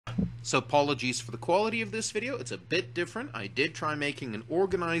So apologies for the quality of this video. It's a bit different. I did try making an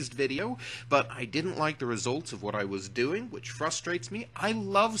organized video, but I didn't like the results of what I was doing, which frustrates me. I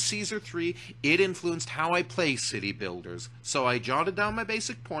love Caesar 3. It influenced how I play City Builders. So I jotted down my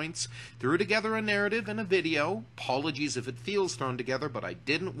basic points, threw together a narrative and a video. Apologies if it feels thrown together, but I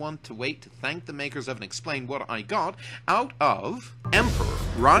didn't want to wait to thank the makers of and explain what I got out of Emperor,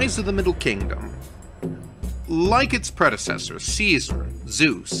 Rise of the Middle Kingdom. Like its predecessor, Caesar,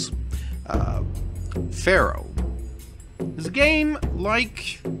 Zeus, Pharaoh, is a game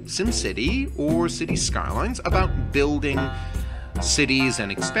like SimCity or City Skylines about building cities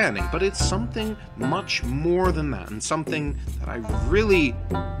and expanding, but it's something much more than that, and something that I really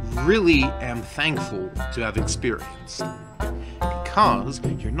am thankful to have experienced. Because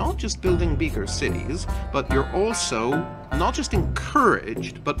you're not just building bigger cities, but you're also not just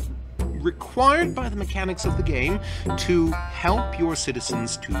encouraged, but required by the mechanics of the game to help your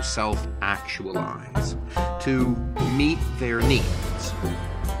citizens to self-actualize, to meet their needs.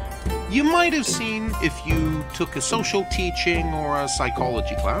 You might have seen, if you took a social teaching or a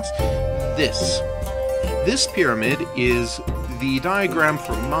psychology class, this pyramid is the diagram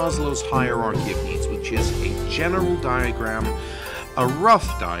for Maslow's hierarchy of needs, which is a general diagram, a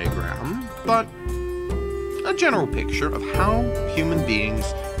rough diagram, but a general picture of how human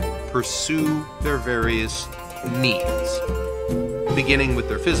beings pursue their various needs, beginning with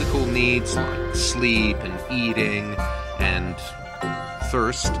their physical needs like sleep and eating and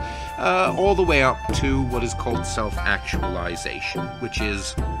thirst, all the way up to what is called self-actualization, which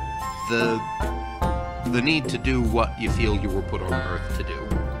is the need to do what you feel you were put on Earth to do.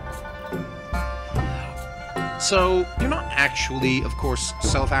 So you're not actually, of course,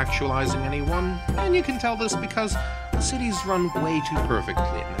 self-actualizing anyone, and you can tell this because cities run way too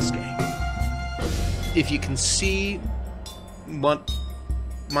perfectly in this game. If you can see what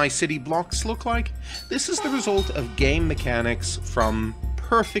my city blocks look like, this is the result of game mechanics from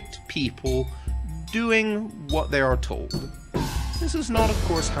perfect people doing what they are told. This is not, of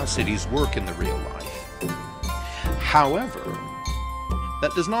course, how cities work in the real life. However,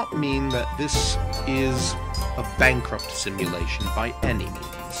 that does not mean that this is a bankrupt simulation by any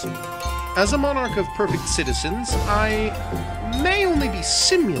means. As a monarch of perfect citizens, I may only be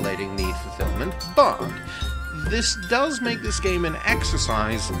simulating need fulfillment, but this does make this game an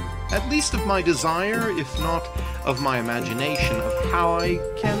exercise, at least of my desire, if not of my imagination, of how I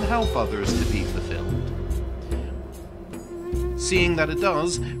can help others to be fulfilled. Seeing that it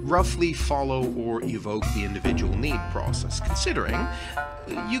does roughly follow or evoke the individual need process, considering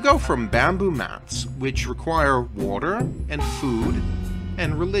you go from bamboo mats, which require water and food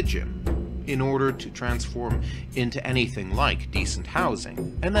and religion, in order to transform into anything like decent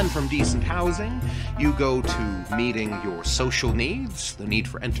housing. And then from decent housing, you go to meeting your social needs, the need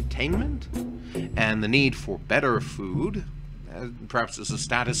for entertainment, and the need for better food, perhaps as a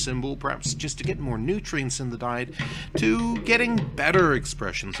status symbol, perhaps just to get more nutrients in the diet, to getting better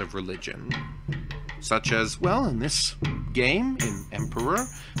expressions of religion, such as, well, in this game, in Emperor,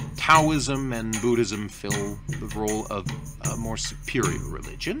 Taoism and Buddhism fill the role of a more superior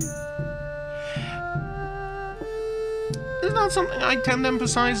religion. It's not something I tend to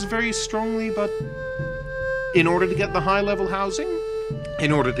emphasize very strongly, but in order to get the high-level housing,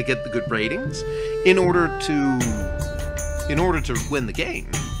 in order to get the good ratings, in order to win the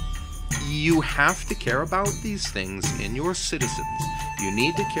game, you have to care about these things in your citizens. You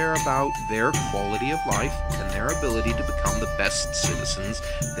need to care about their quality of life and their ability to become the best citizens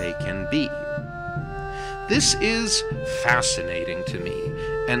they can be. This is fascinating to me,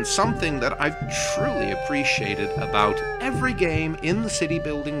 and something that I've truly appreciated about every game in the city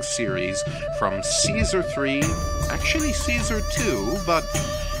building series, from Caesar 3, actually Caesar 2, but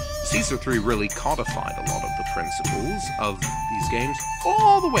Caesar 3 really codified a lot of the principles of these games,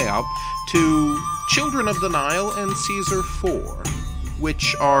 all the way up to Children of the Nile and Caesar 4,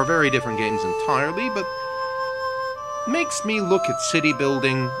 which are very different games entirely, but makes me look at city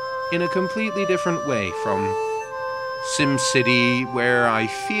building in a completely different way from SimCity, where I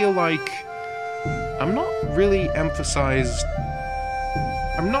feel like I'm not really made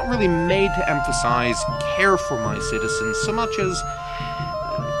to emphasize care for my citizens so much as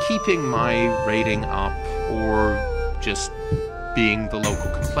keeping my rating up or just being the local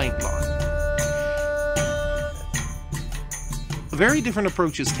complaint line. A very different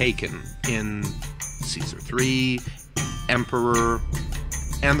approach is taken in Caesar 3, Emperor,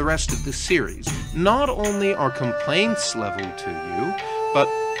 and the rest of this series. Not only are complaints leveled to you, but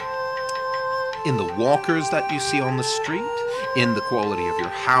in the walkers that you see on the street, in the quality of your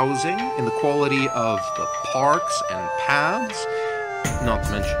housing, in the quality of the parks and paths, not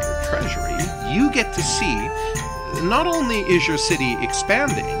to mention your treasury, you get to see not only is your city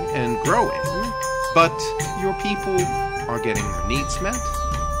expanding and growing, but your people are getting their needs met,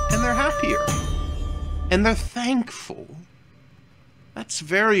 and they're happier, and they're thankful. That's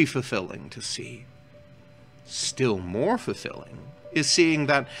very fulfilling to see. Still more fulfilling is seeing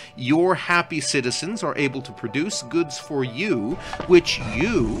that your happy citizens are able to produce goods for you, which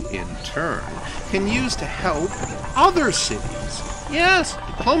you, in turn, can use to help other cities. Yes,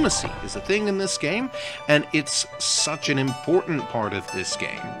 diplomacy is a thing in this game, and it's such an important part of this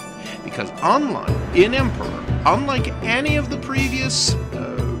game. Because in Emperor, unlike any of the previous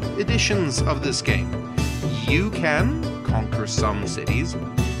editions of this game, you can conquer some cities.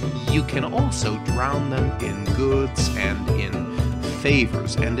 You can also drown them in goods and in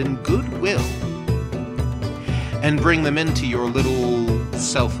favors and in goodwill, and bring them into your little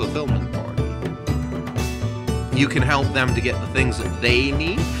self-fulfillment party. You can help them to get the things that they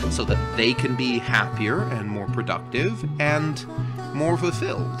need so that they can be happier and more productive and more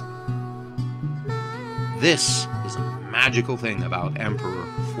fulfilled. This is a magical thing about Emperor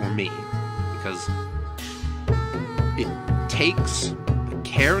for me, because it takes the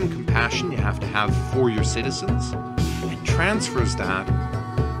care and compassion you have to have for your citizens and transfers that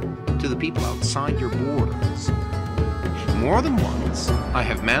to the people outside your borders. More than once, I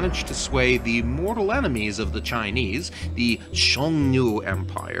have managed to sway the mortal enemies of the Chinese, the Xiongnu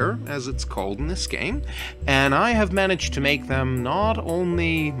Empire, as it's called in this game, and I have managed to make them not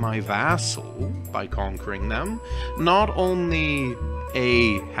only my vassal by conquering them, not only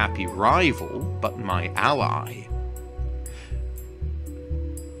a happy rival, but my ally.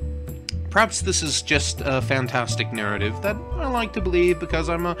 Perhaps this is just a fantastic narrative that I like to believe because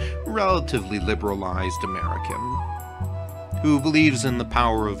I'm a relatively liberalized American who believes in the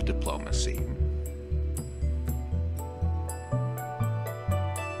power of diplomacy.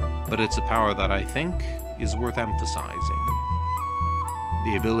 But it's a power that I think is worth emphasizing.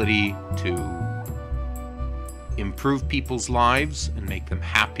 The ability to improve people's lives and make them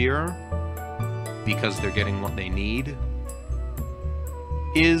happier because they're getting what they need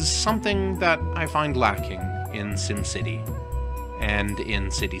is something that I find lacking in SimCity and in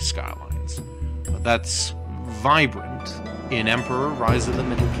City Skylines. That's vibrant in Emperor Rise of the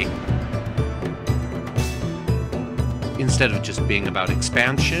Middle Kingdom. Instead of just being about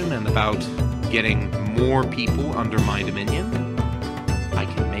expansion and about getting more people under my dominion, I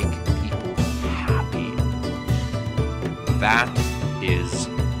can make people happy. That is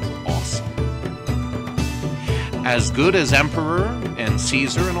awesome. As good as Emperor and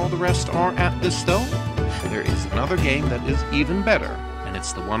Caesar and all the rest are at this, though, there is another game that is even better, and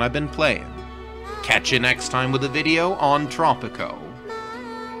it's the one I've been playing. Catch you next time with a video on Tropico.